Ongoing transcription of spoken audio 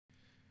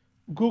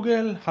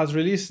Google has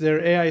released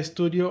their AI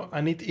Studio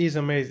and it is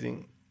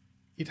amazing.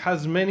 It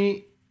has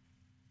many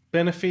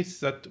benefits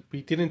that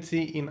we didn't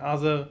see in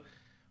other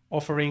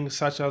offerings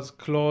such as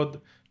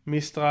Claude,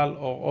 Mistral,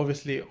 or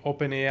obviously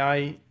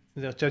OpenAI,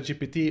 the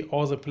ChatGPT,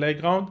 or the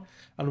Playground.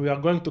 And we are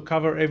going to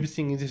cover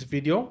everything in this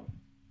video.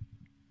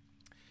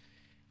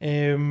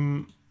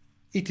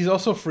 It is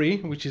also free,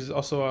 which is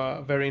also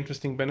a very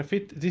interesting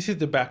benefit. This is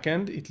the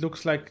backend. It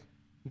looks like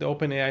the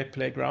OpenAI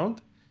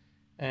Playground.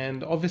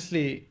 And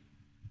obviously,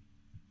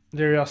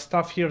 there are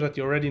stuff here that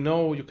you already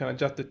know. You can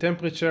adjust the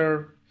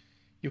temperature.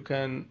 You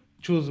can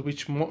choose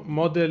which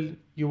model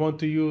you want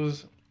to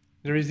use.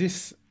 There is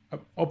this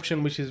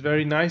option which is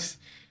very nice.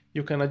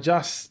 You can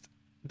adjust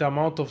the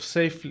amount of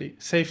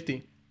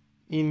safety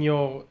in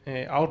your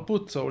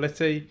output. So let's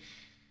say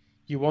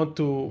you want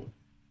to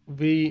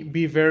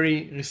be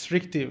very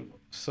restrictive.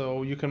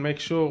 So you can make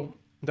sure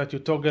that you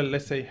toggle,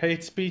 let's say,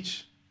 hate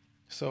speech.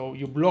 So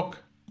you block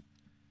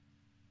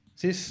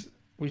this,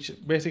 which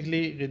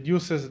basically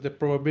reduces the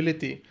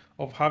probability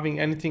of having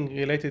anything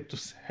related to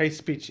hate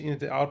speech in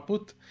the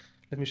output.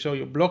 Let me show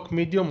you. Block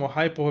medium or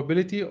high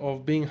probability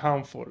of being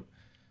harmful.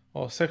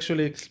 Or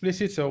sexually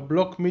explicit, so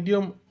block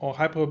medium or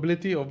high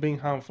probability of being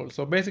harmful.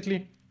 So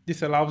basically,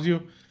 this allows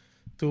you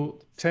to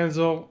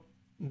censor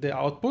the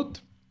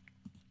output.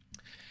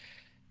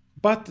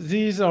 But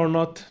these are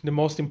not the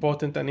most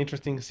important and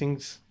interesting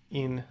things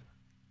in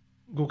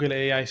Google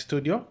AI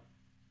Studio.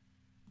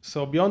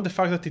 So beyond the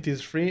fact that it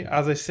is free,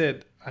 as I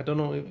said, I don't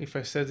know if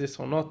I said this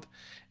or not,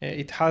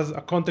 it has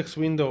a context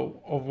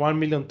window of 1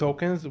 million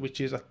tokens, which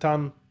is a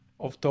ton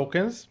of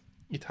tokens.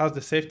 It has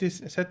the safety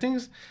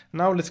settings.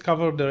 Now let's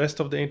cover the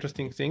rest of the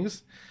interesting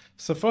things.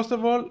 So first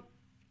of all,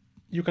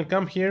 you can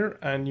come here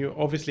and you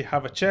obviously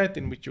have a chat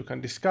in which you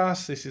can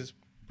discuss. This is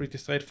pretty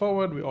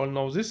straightforward. We all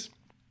know this.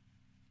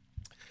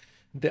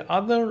 The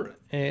other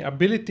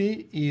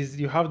ability is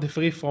you have the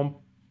free-form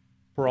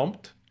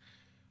prompt,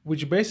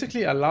 which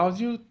basically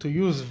allows you to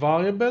use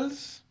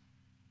variables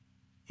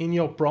in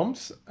your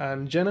prompts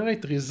and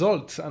generate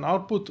results and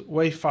output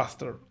way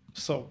faster.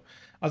 So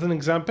as an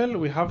example,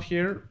 we have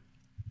here,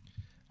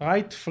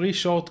 write 3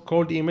 short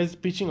cold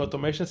emails pitching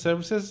automation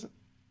services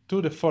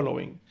to the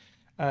following.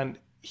 And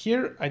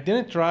here I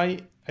didn't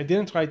write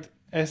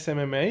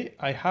SMMA.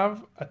 I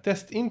have a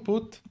test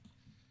input,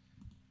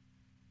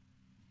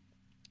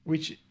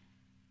 which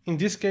in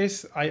this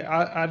case I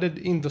added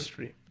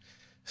industry.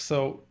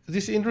 So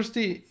this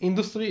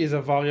industry is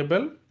a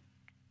variable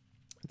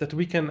that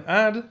we can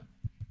add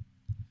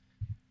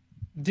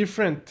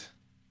different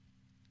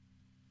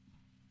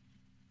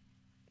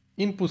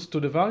inputs to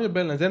the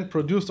variable and then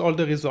produce all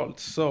the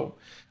results. So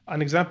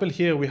an example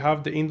here, we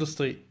have the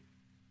industry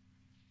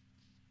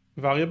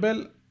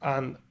variable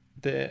and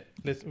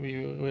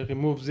we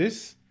remove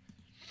this.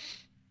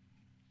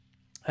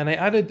 And I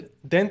added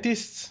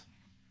dentists,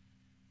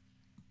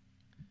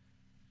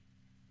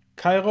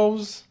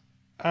 Kairos,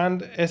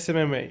 and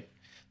SMMA.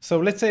 So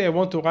let's say I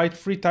want to write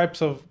 3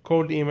 types of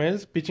cold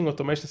emails, pitching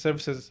automation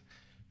services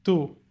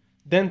to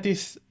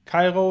dentists,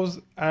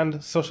 Kairos,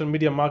 and social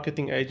media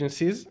marketing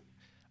agencies.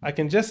 I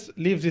can just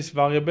leave this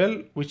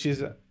variable, which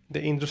is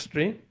the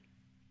industry.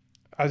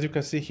 As you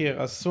can see here,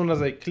 as soon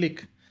as I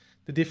click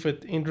the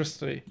different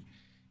industry,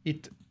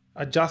 it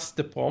adjusts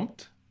the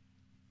prompt.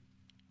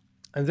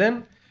 And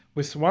then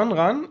with one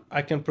run,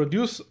 I can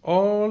produce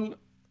all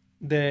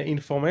the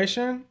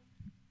information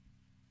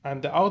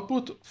and the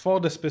output for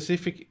the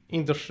specific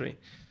industry.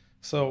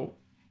 So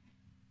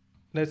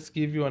let's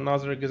give you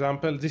another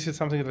example. This is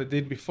something that I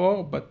did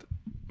before, but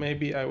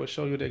maybe I will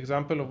show you the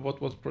example of what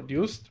was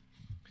produced.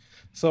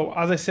 So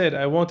as I said,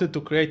 I wanted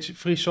to create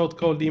 3 short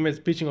cold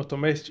emails pitching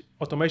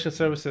automation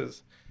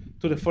services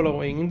to the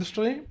following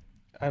industry.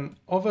 And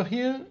over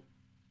here,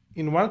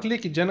 in one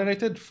click, it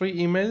generated 3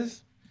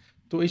 emails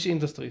to each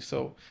industry.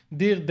 So,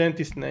 dear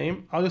dentist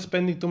name, are you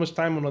spending too much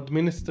time on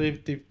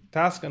administrative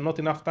tasks and not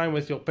enough time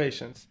with your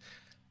patients?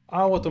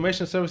 Our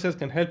automation services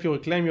can help you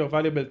reclaim your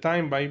valuable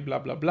time by blah,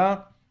 blah,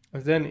 blah.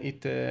 And then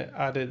it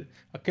added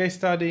a case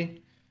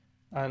study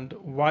and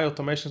why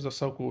automations are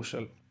so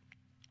crucial.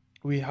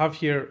 We have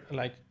here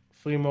like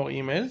 3 more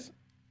emails.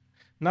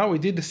 Now we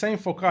did the same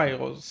for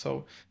Kairos.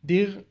 So,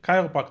 dear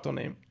chiropractor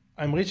name,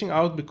 I'm reaching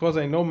out because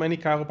I know many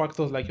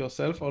chiropractors like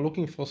yourself are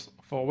looking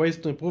for ways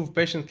to improve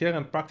patient care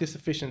and practice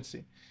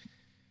efficiency.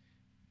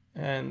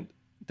 And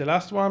the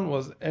last one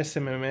was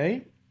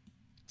SMMA,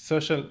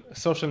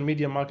 social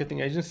media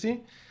marketing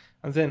agency.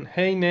 And then,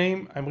 hey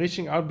name, I'm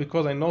reaching out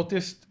because I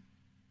noticed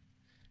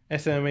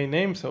SMMA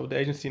name, so the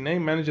agency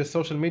name, manages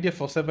social media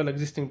for several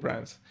existing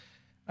brands.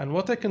 And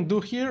what I can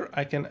do here,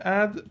 I can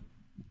add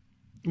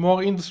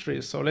more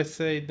industries. So let's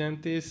say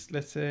dentist,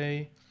 let's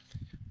say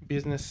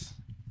business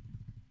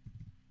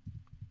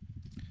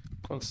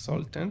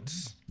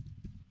consultants,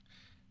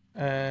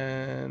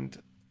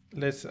 and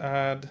let's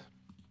add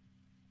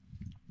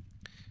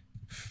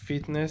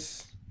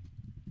fitness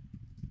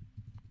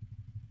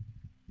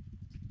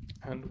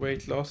and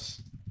weight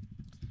loss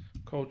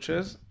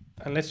coaches.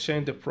 And let's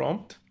change the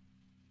prompt.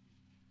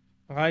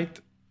 Write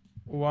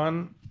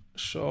 1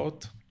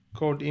 short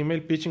cold email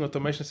pitching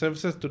automation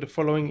services to the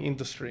following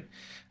industry.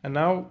 And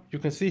now you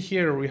can see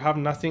here we have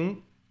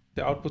nothing.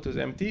 The output is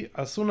empty.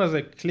 As soon as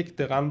I click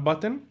the run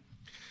button,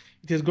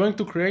 it is going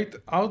to create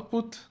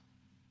output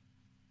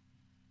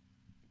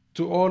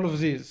to all of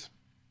these.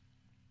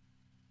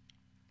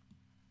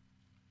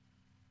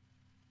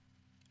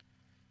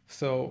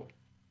 So,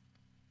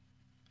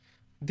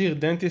 dear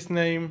dentist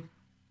name,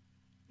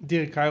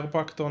 dear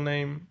chiropractor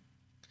name,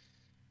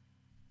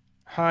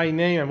 hi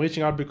name, I'm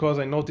reaching out because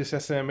I noticed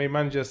SMA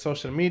manages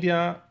social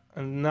media,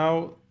 and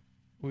now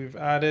we've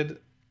added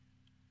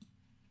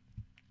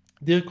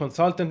dear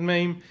consultant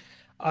name.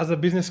 As a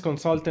business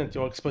consultant,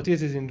 your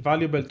expertise is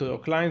invaluable to your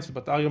clients,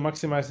 but are you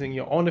maximizing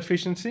your own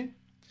efficiency?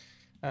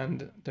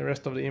 And the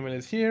rest of the email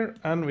is here,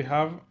 and we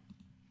have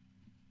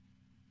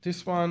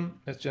this one.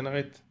 Let's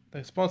generate the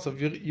response. So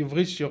you've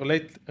reached your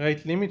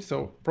rate limit,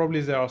 so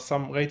probably there are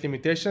some rate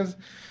limitations,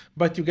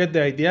 but you get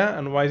the idea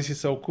and why this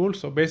is so cool.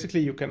 So basically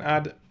you can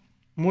add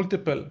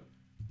multiple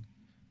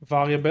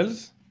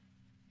variables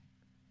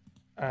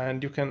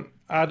and you can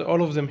add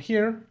all of them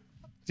here.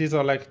 These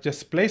are like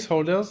just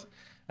placeholders,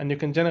 and you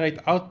can generate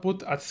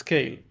output at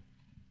scale.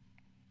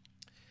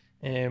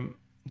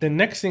 The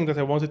next thing that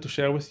I wanted to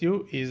share with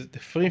you is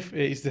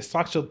the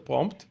structured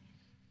prompt,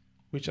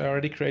 which I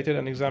already created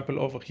an example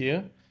over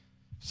here.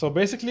 So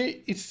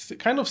basically, it's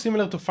kind of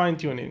similar to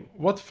fine-tuning.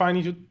 What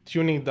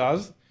fine-tuning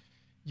does,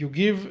 you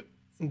give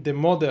the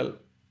model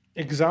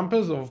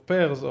examples of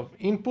pairs of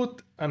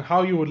input and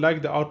how you would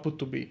like the output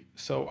to be.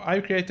 So I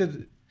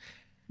created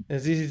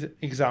these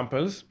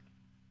examples.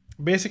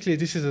 Basically,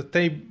 this is a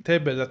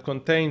table that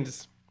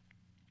contains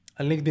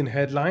a LinkedIn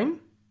headline,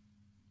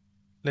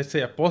 let's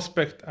say a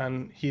prospect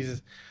and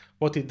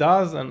what he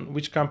does and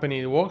which company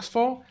he works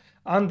for,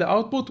 and the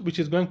output, which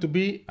is going to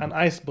be an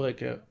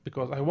icebreaker,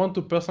 because I want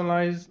to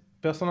personalize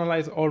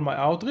all my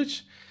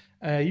outreach.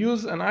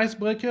 Use an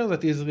icebreaker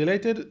that is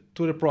related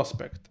to the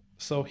prospect.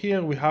 So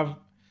here we have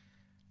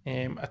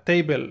a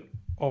table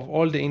of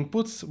all the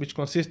inputs, which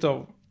consist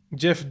of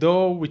Jeff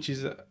Doe, which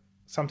is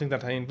something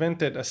that I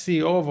invented, a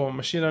CEO of a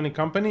machine learning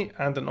company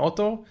and an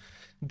author,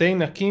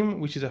 Dana Kim,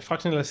 which is a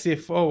fractional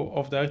CFO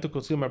of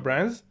direct-to-consumer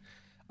brands.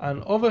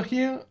 And over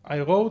here, I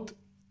wrote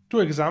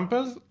 2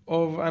 examples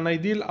of an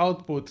ideal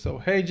output. So,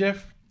 hey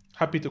Jeff,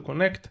 happy to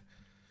connect.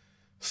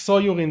 Saw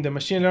you're in the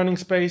machine learning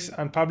space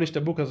and published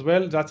a book as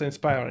well. That's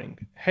inspiring.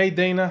 Hey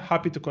Dana,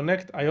 happy to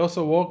connect. I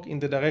also work in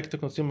the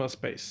direct-to-consumer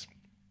space.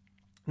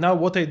 Now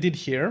what I did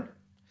here,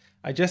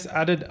 I just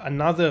added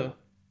another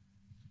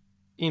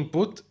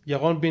input,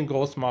 Yaron being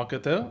growth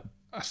marketer,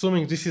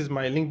 assuming this is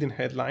my LinkedIn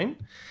headline.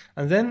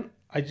 And then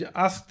I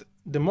asked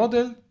the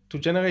model to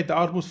generate the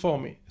output for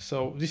me.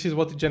 So this is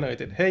what it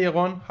generated. Hey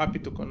Yaron, happy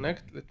to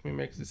connect. Let me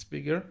make this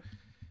bigger.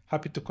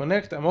 Happy to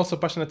connect. I'm also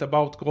passionate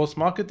about growth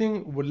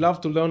marketing. Would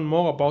love to learn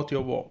more about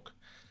your work.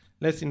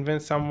 Let's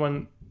invent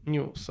someone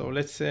new. So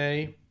let's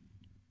say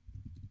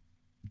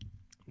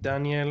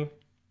Daniel,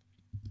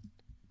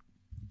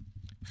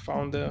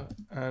 founder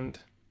and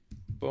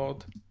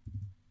board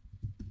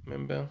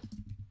member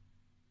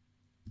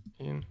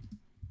in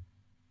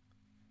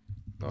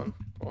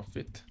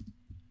non-profit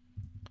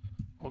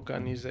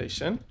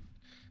organization.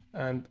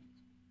 And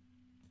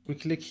we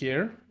click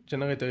here,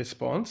 generate a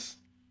response.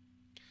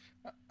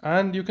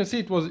 And you can see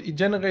it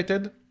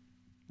generated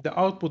the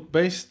output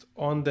based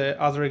on the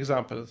other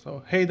examples.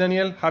 So, hey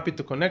Daniel, happy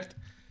to connect.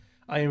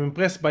 I am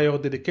impressed by your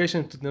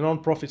dedication to the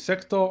non-profit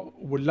sector.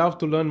 Would love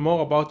to learn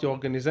more about your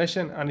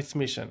organization and its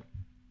mission.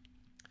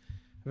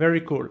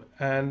 Very cool.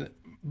 And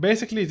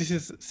basically this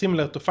is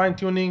similar to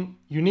fine-tuning.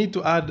 You need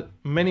to add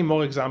many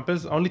more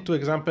examples. Only 2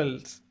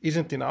 examples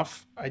isn't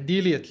enough.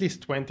 Ideally at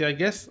least 20, I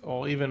guess,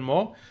 or even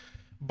more.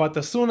 But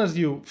as soon as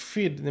you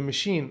feed the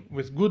machine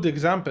with good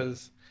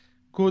examples,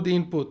 good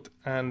input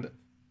and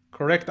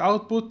correct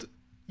output,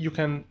 you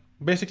can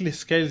basically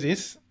scale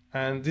this,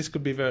 and this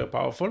could be very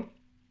powerful.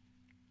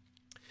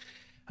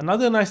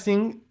 Another nice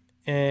thing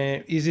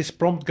is this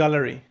prompt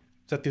gallery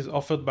that is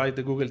offered by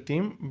the Google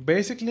team.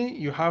 Basically,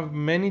 you have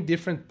many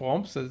different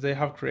prompts that they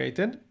have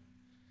created.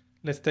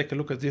 Let's take a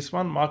look at this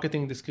one,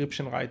 marketing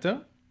description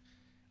writer.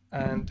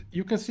 And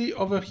you can see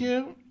over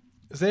here,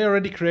 they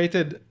already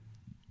created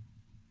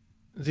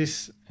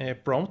this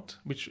prompt,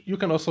 which you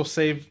can also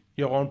save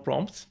your own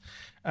prompts.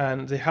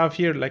 And they have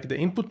here like the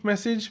input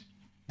message,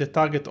 the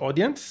target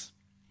audience,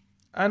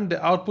 and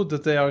the output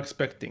that they are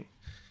expecting.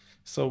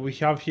 So we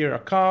have here a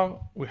car,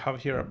 we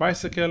have here a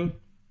bicycle,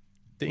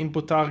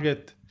 the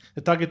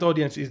target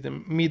audience is the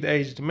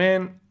mid-aged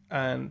man,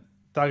 and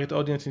target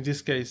audience in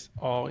this case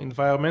are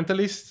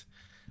environmentalists.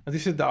 And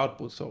this is the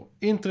output. So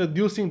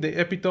introducing the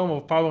epitome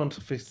of power and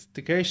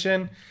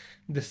sophistication,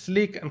 the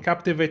sleek and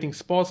captivating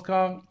sports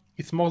car.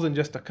 It's more than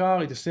just a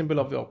car, it's a symbol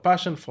of your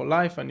passion for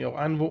life and your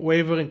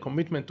unwavering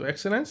commitment to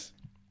excellence.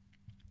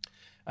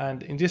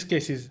 And in this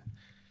case is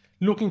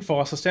looking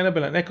for a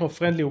sustainable and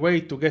eco-friendly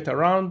way to get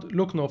around,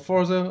 look no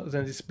further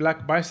than this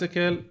black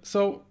bicycle.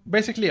 So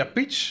basically a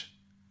pitch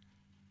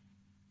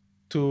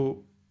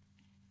to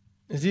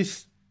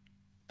this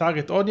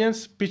target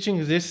audience,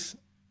 pitching this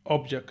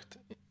object.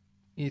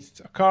 It's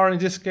a car in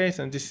this case,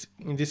 and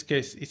in this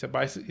case it's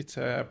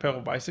a pair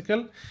of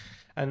bicycle.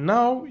 And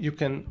now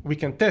we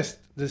can test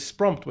this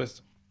prompt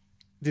with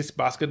this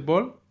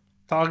basketball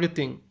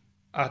targeting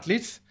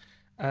athletes,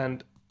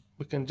 and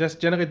we can just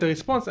generate the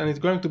response, and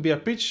it's going to be a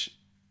pitch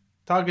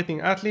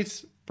targeting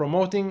athletes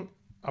promoting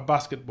a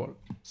basketball.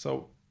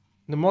 So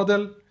the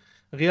model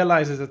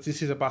realizes that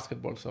this is a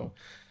basketball. So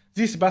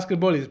this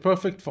basketball is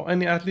perfect for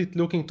any athlete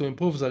looking to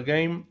improve their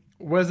game.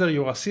 Whether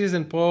you're a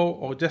seasoned pro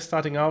or just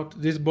starting out,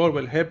 this ball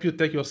will help you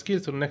take your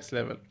skills to the next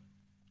level.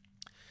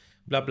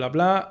 Blah, blah,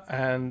 blah.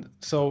 And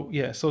so,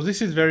 yeah, so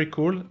this is very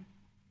cool,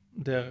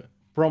 the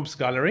prompts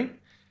gallery.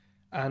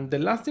 And the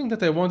last thing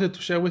that I wanted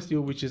to share with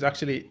you, which is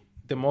actually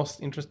the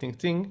most interesting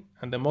thing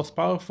and the most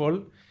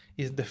powerful,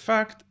 is the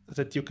fact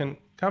that you can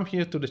come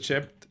here to the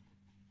chat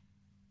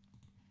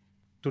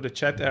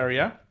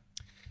area,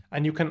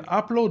 and you can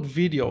upload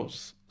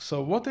videos.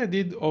 So what I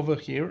did over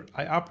here,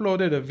 I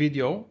uploaded a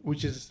video,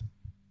 which is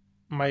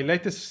my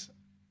latest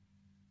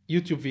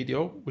YouTube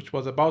video, which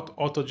was about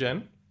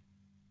Autogen.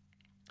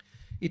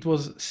 It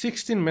was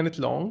 16 minutes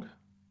long.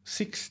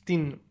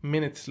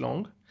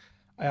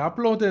 I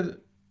uploaded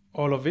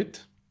all of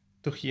it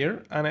to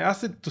here, and I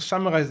asked it to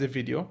summarize the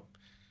video,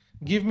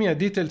 give me a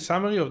detailed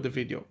summary of the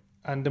video.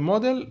 And the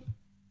model,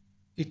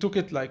 it took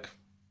it like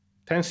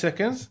 10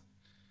 seconds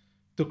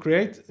to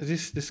create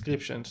this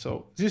description.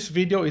 So this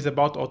video is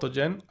about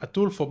Autogen, a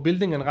tool for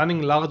building and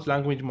running large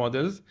language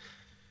models.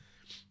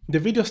 The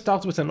video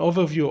starts with an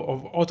overview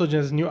of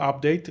Autogen's new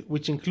update,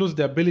 which includes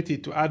the ability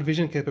to add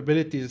vision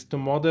capabilities to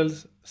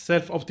models,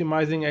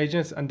 self-optimizing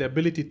agents, and the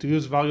ability to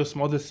use various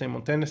models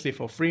simultaneously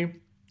for free.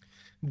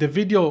 The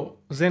video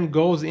then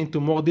goes into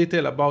more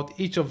detail about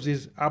each of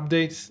these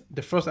updates.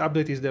 The first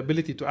update is the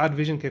ability to add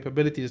vision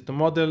capabilities to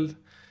models.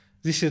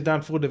 This is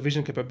done through the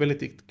vision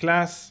capability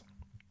class,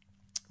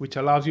 which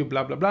allows you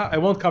blah, blah, blah. I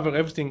won't cover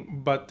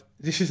everything, but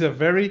this is a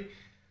very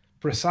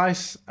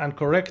precise and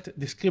correct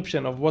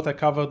description of what I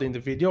covered in the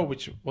video,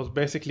 which was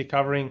basically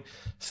covering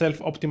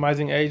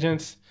self-optimizing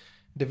agents,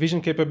 the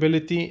vision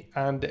capability,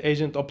 and the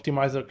agent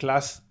optimizer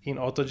class in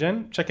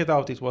Autogen. Check it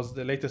out. It was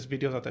the latest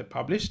video that I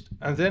published.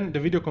 And then the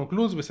video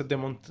concludes with a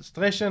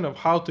demonstration of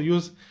how to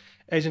use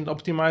agent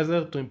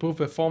optimizer to improve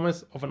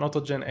performance of an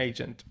Autogen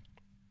agent.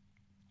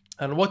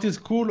 And what is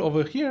cool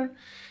over here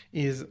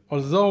is,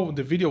 although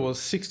the video was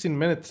 16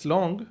 minutes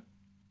long,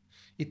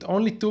 it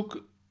only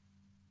took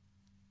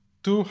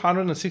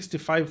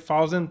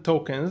 265,000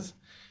 tokens,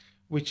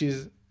 which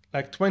is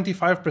like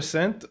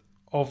 25%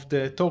 of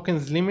the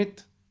tokens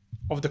limit,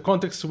 of the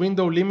context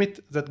window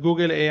limit that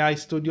Google AI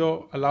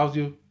Studio allows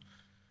you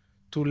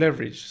to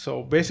leverage.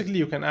 So basically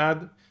you can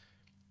add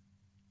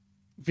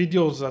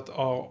videos that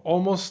are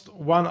almost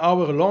 1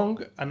 hour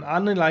long and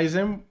analyze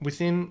them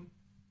within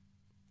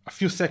a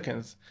few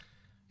seconds.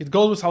 It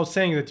goes without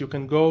saying that you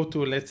can go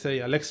to, let's say,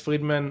 a Lex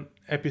Friedman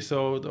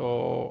episode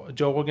or a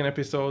Joe Rogan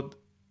episode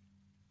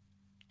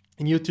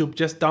in YouTube,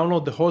 just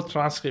download the whole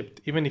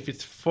transcript, even if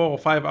it's 4 or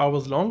 5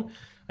 hours long,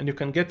 and you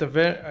can get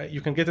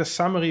a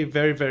summary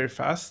very, very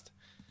fast.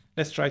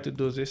 Let's try to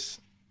do this.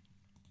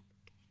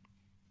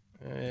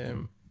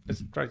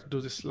 Let's try to do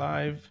this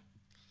live.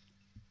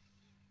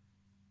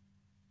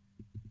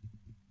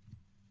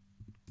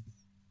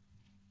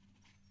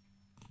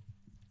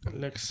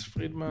 Lex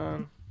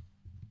Friedman.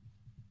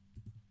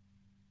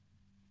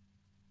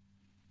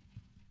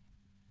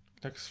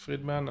 Lex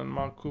Friedman and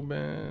Mark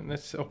Cuban.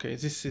 Okay,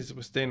 this is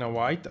with Dana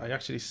White. I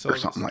actually saw or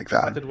something like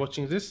that. Started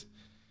watching this.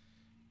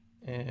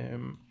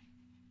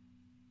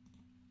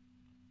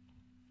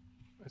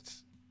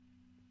 Let's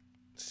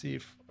see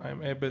if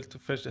I'm able to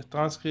fetch the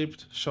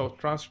transcript, show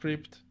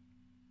transcript,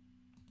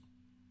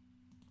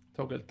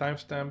 toggle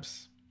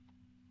timestamps.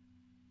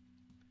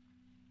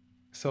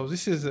 So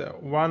this is a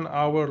 1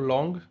 hour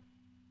long,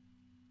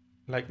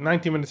 like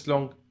 90 minutes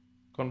long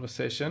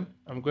conversation.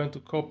 I'm going to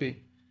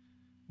copy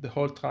the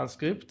whole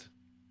transcript.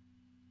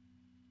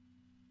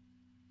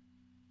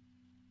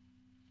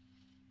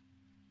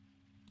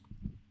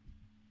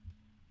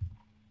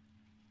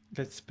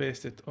 Let's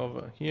paste it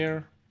over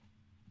here.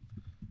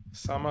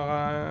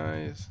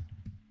 Summarize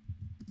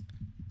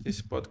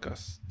this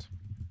podcast.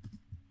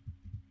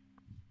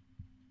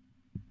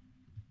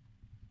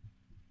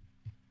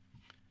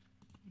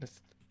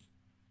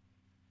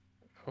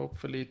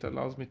 Hopefully it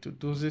allows me to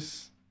do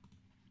this.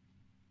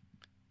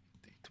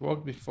 It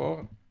worked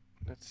before.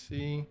 Let's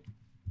see.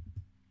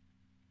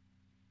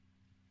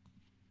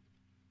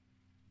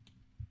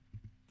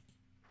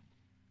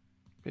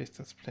 Paste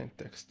as plain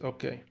text.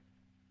 Okay.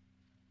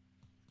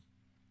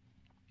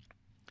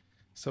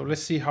 So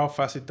let's see how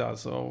fast it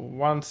does. So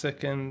 1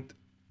 second,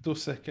 2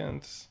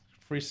 seconds,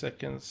 3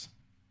 seconds,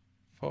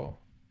 4,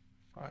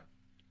 5,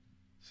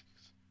 6.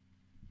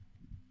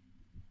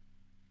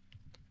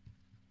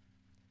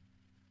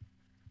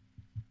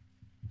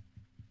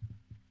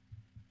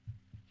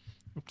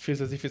 It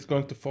feels as if it's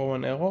going to throw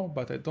an error,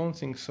 but I don't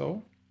think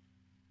so.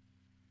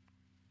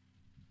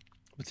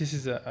 But this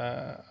is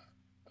a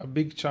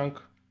big chunk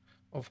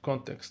of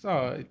context.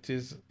 Oh, it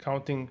is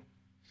counting.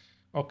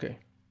 Okay.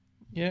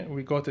 Yeah,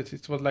 we got it.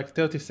 It was like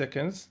 30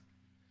 seconds.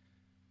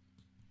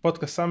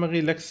 Podcast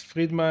summary: Lex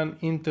Friedman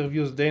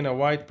interviews Dana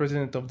White,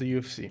 president of the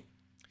UFC.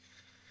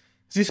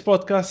 This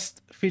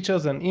podcast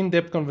features an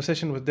in-depth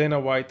conversation with Dana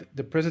White,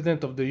 the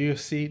president of the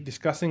UFC,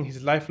 discussing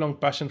his lifelong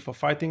passion for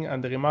fighting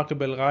and the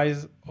remarkable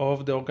rise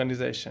of the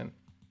organization.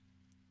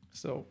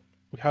 So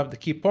we have the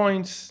key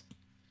points.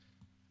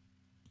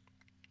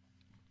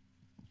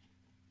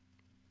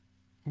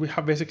 We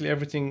have basically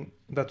everything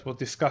that was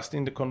discussed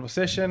in the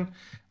conversation,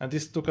 and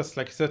this took us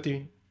like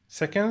 30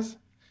 seconds,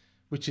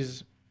 which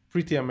is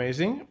pretty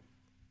amazing.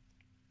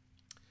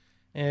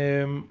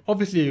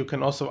 Obviously, you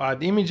can also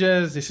add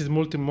images. This is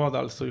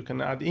multimodal, so you can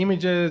add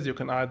images, you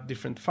can add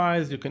different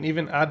files, you can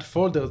even add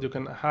folders, you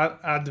can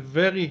add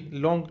very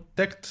long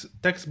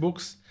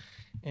textbooks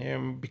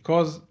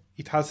because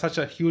it has such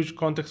a huge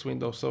context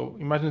window. So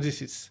imagine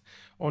this is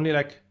only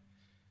like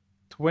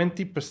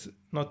 20%,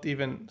 not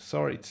even,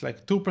 sorry, it's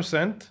like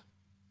 2%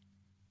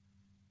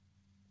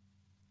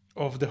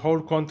 of the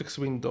whole context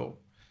window.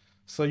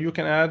 So you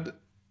can add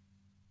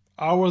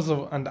hours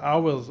and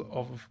hours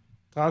of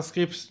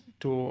transcripts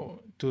to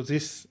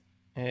this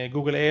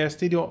Google AI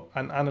Studio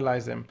and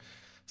analyze them.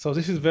 So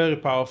this is very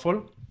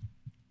powerful.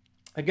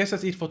 I guess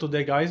that's it for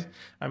today, guys.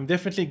 I'm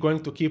definitely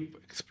going to keep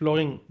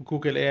exploring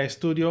Google AI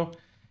Studio,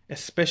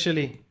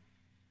 especially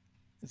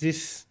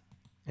this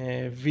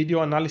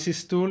video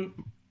analysis tool,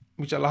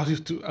 which allows you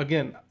to,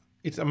 again,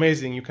 it's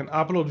amazing. You can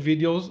upload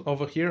videos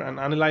over here and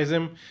analyze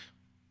them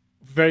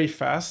very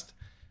fast.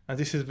 And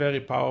this is very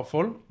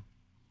powerful.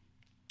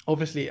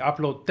 Obviously,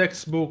 upload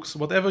textbooks,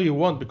 whatever you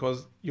want,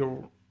 because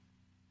you're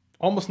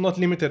almost not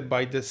limited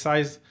by the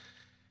size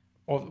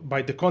of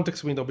by the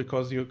context window,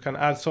 because you can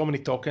add so many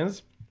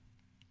tokens.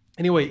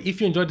 Anyway, if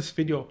you enjoyed this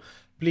video,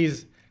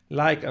 please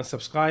like and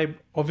subscribe.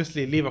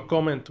 Obviously, leave a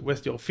comment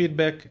with your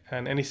feedback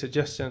and any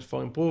suggestions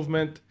for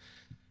improvement.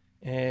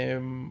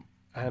 And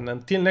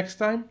until next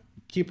time,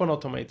 keep on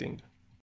automating.